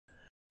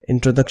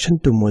Introduction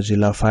to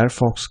Mozilla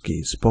Firefox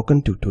की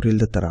spoken tutorial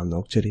da taram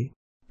nokchari.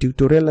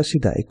 Tutorial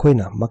asida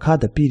aikoina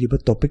makhada piriba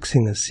topic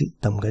sing asi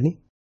tamgani.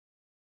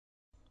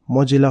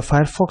 Mozilla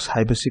Firefox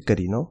haibasi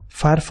karino.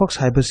 Firefox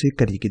haibasi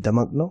kari ki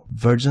damakno.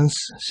 Versions,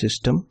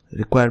 system,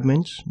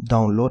 requirements,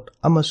 download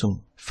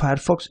amasung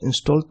Firefox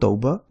install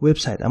tauba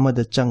website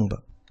amada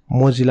changba.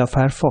 Mozilla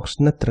Firefox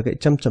natraga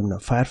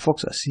ichamchamna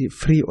Firefox asi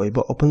free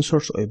oiba open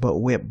source oiba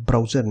web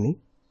browser ni.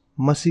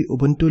 Masi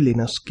Ubuntu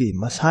Linux ki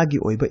masagi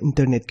oiba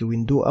internet ki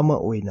window ama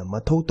oina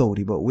mathau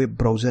tawriba web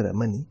browser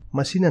amani.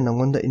 Masina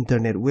nangonda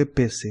internet web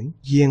page sing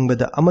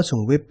yengbada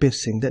amasung web page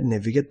sing da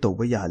navigate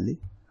tawba yahali.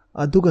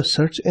 Aduga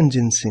search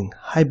engine sing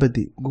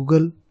haibadi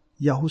Google,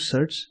 Yahoo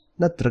search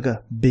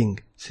natraga Bing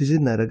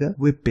sizinaraga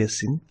web page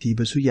sing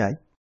tibasu yai.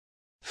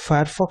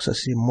 Firefox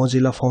asi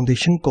Mozilla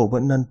Foundation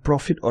koba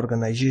non-profit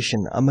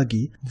organization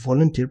amagi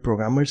volunteer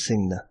programmers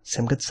singna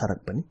semgat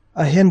sarakpani.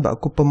 Ahenba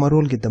akupa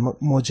marol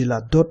gidamak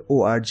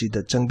mozilla.org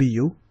da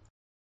changbiyu.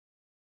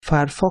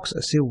 Firefox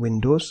asi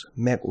Windows,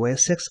 Mac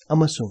OS X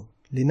amasung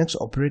Linux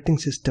operating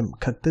system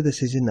khakta da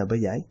sizinaba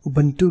yai.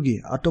 Ubuntu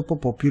gi atopa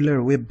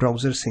popular web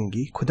browser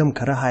singi khudam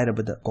khara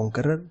hairabada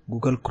Conqueror,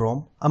 Google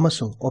Chrome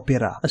amasung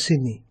Opera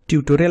asini.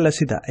 Tutorial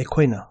asida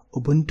aikoina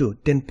Ubuntu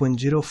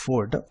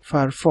 10.04 da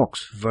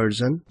Firefox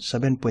version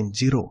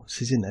 7.0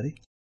 sizinari.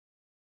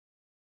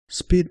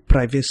 Speed,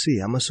 privacy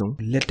amasung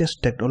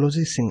latest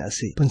technology sing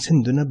asi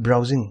punsinduna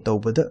browsing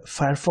tawbada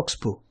Firefox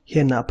pu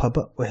hena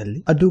phaba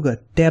oihali. Aduga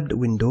tabbed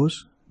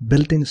windows,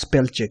 built-in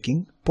spell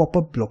checking,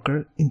 pop-up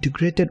blocker,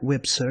 integrated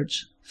web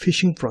search,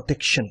 phishing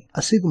protection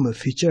asiguma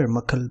feature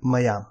makal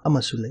mayam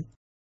amasule.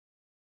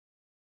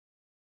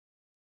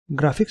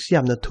 Graphics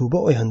yamna thuba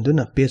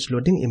oihanduna page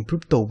loading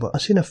improve tawba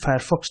asina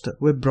Firefox ta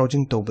web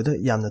browsing tawbada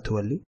yamna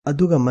thuali.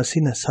 Aduga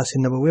masina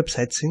sasinaba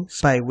website sing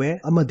spyware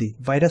amadi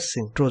virus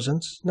sing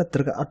trojans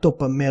natraga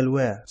atopa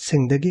malware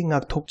singdagi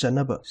ngakthok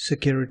chanaba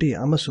security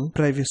amasung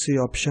privacy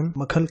option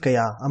makhal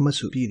kaya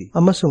amasu piri.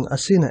 Amasung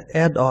asina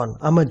add-on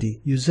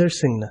amadi user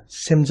singna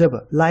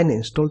semjaba line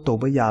install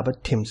tawba yaba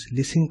themes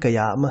lising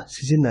kaya ama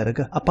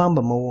sizinaraga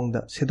apamba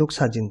mawongda sedok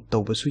sajin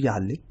tawbasu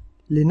yahali.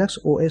 Linux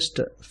OS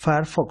ta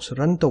Firefox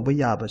run tawba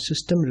yaba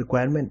system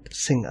requirement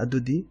sing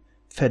adudi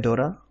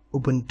Fedora,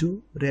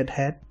 Ubuntu, Red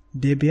Hat,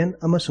 Debian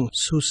amasung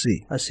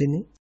SUSE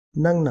asini.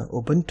 Nangna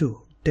Ubuntu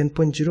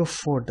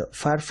 10.04 da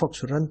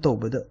Firefox run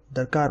tawba da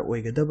darkar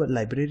oigadaba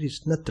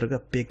libraries natraga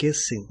package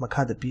sing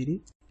makhada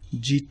piri.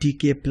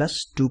 GTK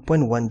Plus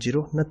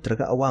 2.10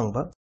 natraga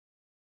awangba.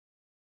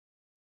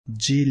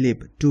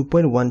 glib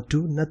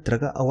 2.12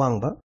 natraga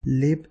awangba.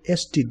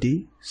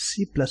 libstd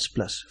C++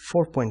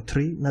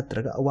 4.3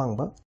 natraga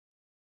awangba.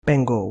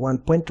 Pango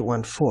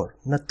 1.14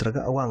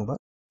 natraga awangba.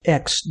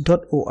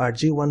 x.org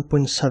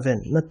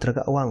 1.7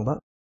 natraga awangba.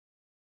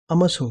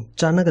 Amasung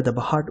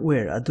chanagadaba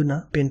hardware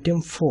aduna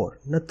Pentium 4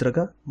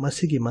 natraga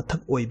masigi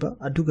mathak oiba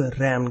aduga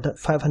RAM da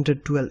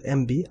 512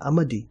 MB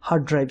amadi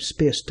hard drive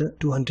space da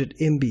 200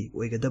 MB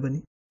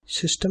oigadabani.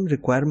 System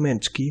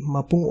requirements ki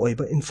mapung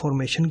oiba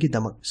information ki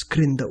damak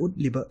screen da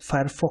utliba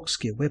Firefox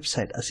ki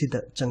website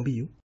asida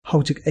changbiyu.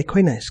 Haujik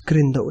aikoina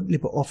screen da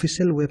utliba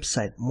official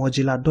website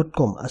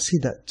mozilla.com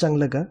asida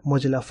changlaga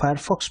Mozilla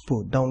Firefox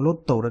pu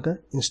download tawraga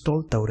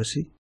install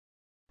tawrasi.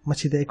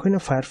 Machida aikoina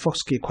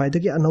Firefox ki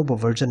khwaidagi anauba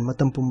version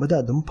matam pumbada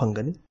adum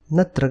phangani.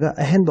 Natraga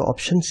ahenba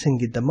option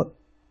singi damak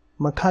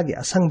makhagi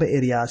asangba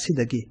area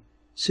asidagi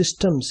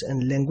systems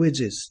and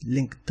languages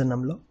link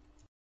tanamlo.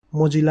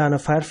 Mozilla na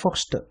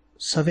Firefox ta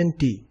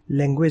 70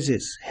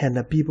 languages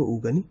hena piba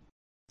ugani.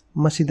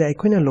 Masida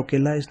aikoina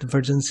localized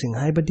version sing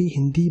haibadi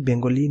Hindi,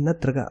 Bengali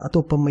natraga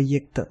atopa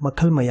mayekta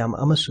makhal mayam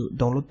amasu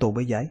download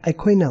tawba yai.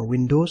 Aikoina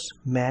Windows,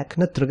 Mac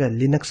natraga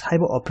Linux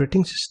haiba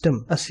operating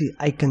system asi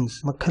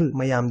icons makhal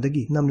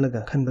mayamdagi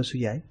namlaga khanbasu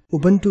yai.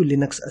 Ubuntu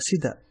Linux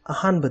asida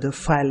ahanbada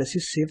file asi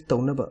save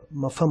tawnaba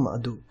mafam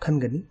adu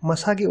khangani.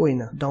 Masagi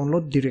oina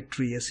download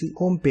directory asi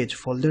home page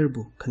folder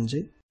bu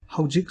khanjai.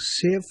 Haujik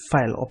save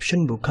file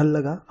option bu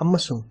khallaga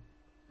amasung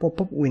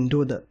pop-up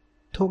window da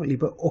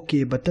thokliba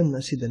OK button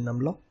asida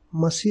namlo.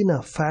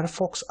 Masina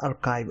Firefox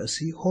archive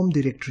asi home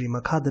directory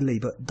makhada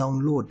leiba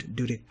download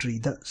directory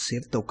da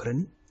save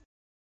tawkrani.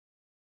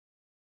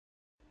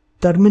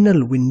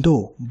 Terminal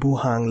window bu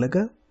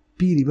hanglaga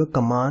piriba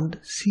command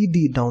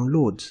cd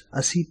downloads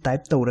asi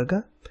type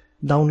tawraga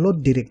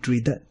download directory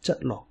da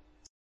chatlo.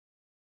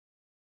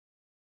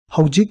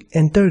 Haujik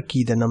enter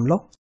key da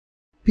namlo.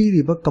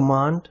 Piriba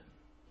command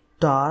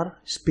tar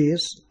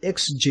space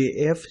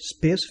xjf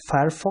space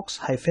firefox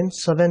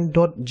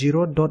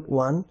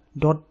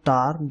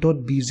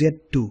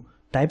 -7.0.1.tar.bz2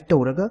 type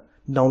tawraga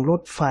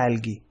download file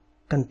gi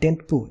content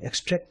pu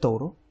extract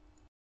tawro.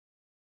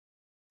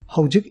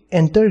 Haujik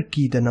enter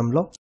key da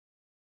namlo.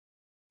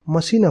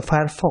 Masina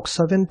Firefox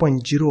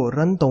 7.0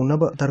 run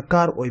tawnaba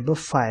darkar oiba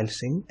file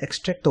sing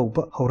extract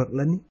tawba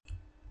hawraklani.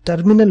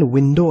 Terminal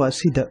window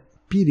asida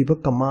piriba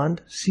command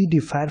cd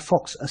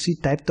firefox asi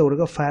type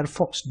tawraga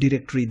Firefox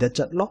directory da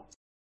chatlo.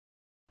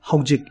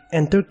 Haujik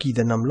enter key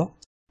da namlo.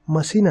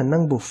 Masina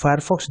nangbu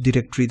Firefox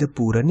directory da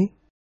purani.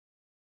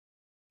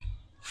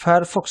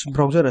 Firefox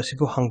browser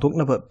asibu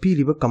hangdoknaba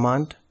piriba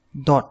command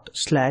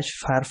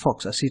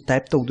 ./firefox asi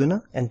type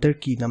tawduna enter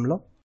key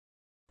namlo.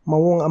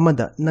 Mawong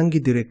amada nangi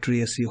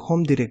directory asi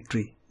home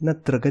directory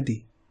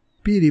natragadi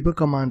piriba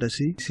command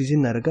asi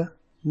sizinaraga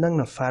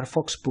nangna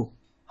Firefox pu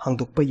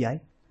hangdokpa yai.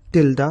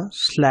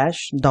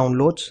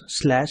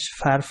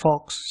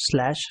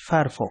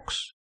 ~downloads/firefox/firefox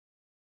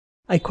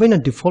ꯑꯩꯈꯣꯏꯅ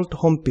default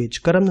homepage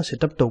karamna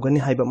setup tawgani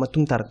haiba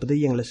matung tarakpada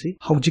yenglasi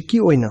haujiki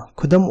oina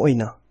khudam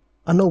oina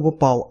anauba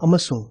paw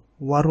amasung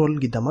warol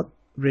gidamak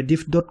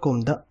rediff.com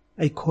da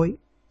aikhoi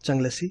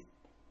changlasi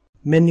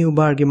menu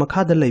bar gi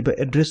makhada laiba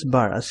address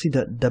bar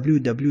asida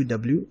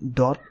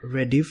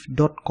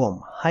www.rediff.com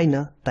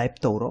haina type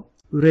tawro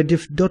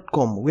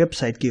rediff.com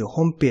website ki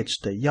homepage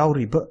ta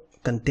yauriba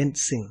content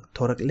sing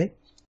thorakle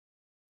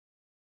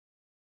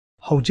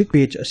Haujik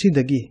page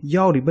asidagi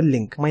yauriba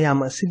link mayam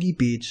asigi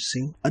page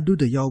sing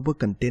aduda yauba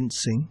content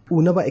sing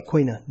unaba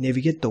ekhoina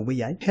navigate tawba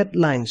yai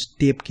headlines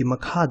tab ki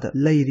makhada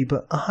lairiba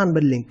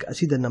ahanba link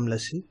asida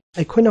namlasi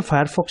ekhoina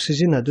Firefox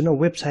sizinaduna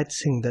website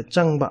sing da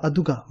changba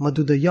aduga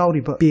maduda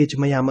yauriba page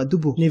mayam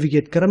adubu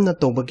navigate karamna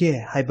tawbage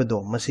haibado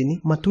masini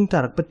matung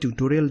tarakpa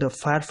tutorial da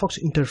Firefox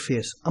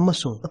interface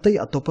amasung atai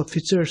atopa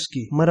features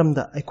ki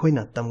maramda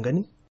ekhoina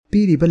tamgani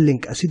piriba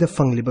link asida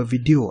fangliba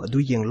video adu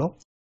yenglo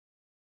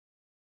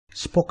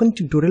Spoken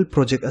tutorial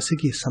project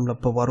asigi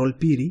samlappa warol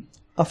piri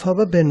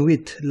afaba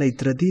bandwidth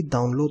laitradi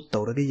download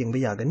tawraga yengba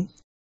yagani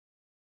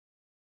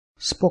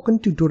Spoken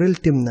tutorial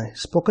teamna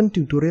spoken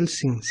tutorial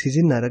sing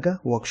sizinaraga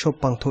workshop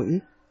pangthoi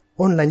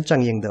online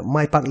changyengda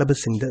maipaklaba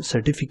singda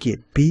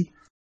certificate p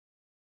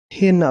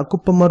henna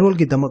akuppa marol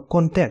gidamak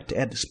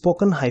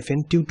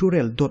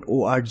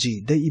contact@spoken-tutorial.org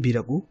da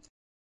ibiragu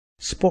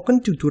Spoken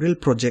tutorial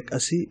project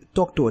asi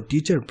talk to a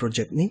teacher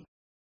project ni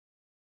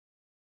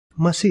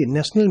Masi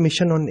National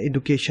Mission on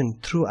Education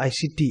through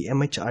ICT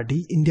MHRD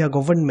India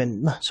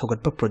Government na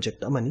sogatpa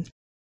project amani.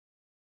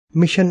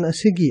 Mission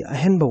asigi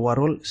ahenba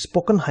warol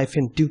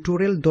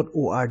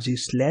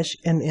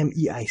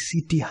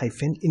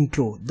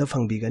spoken-tutorial.org/nmeict-intro da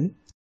fangbigani.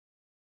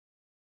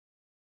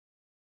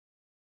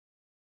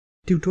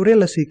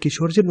 Tutorial asi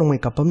Kishorjit nongmai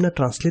kapamna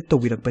translate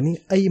tawbirakpani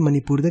ai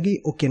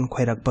Manipurdagi oken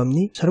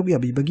khwairakpamni saruk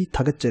yabibagi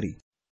thagatchari.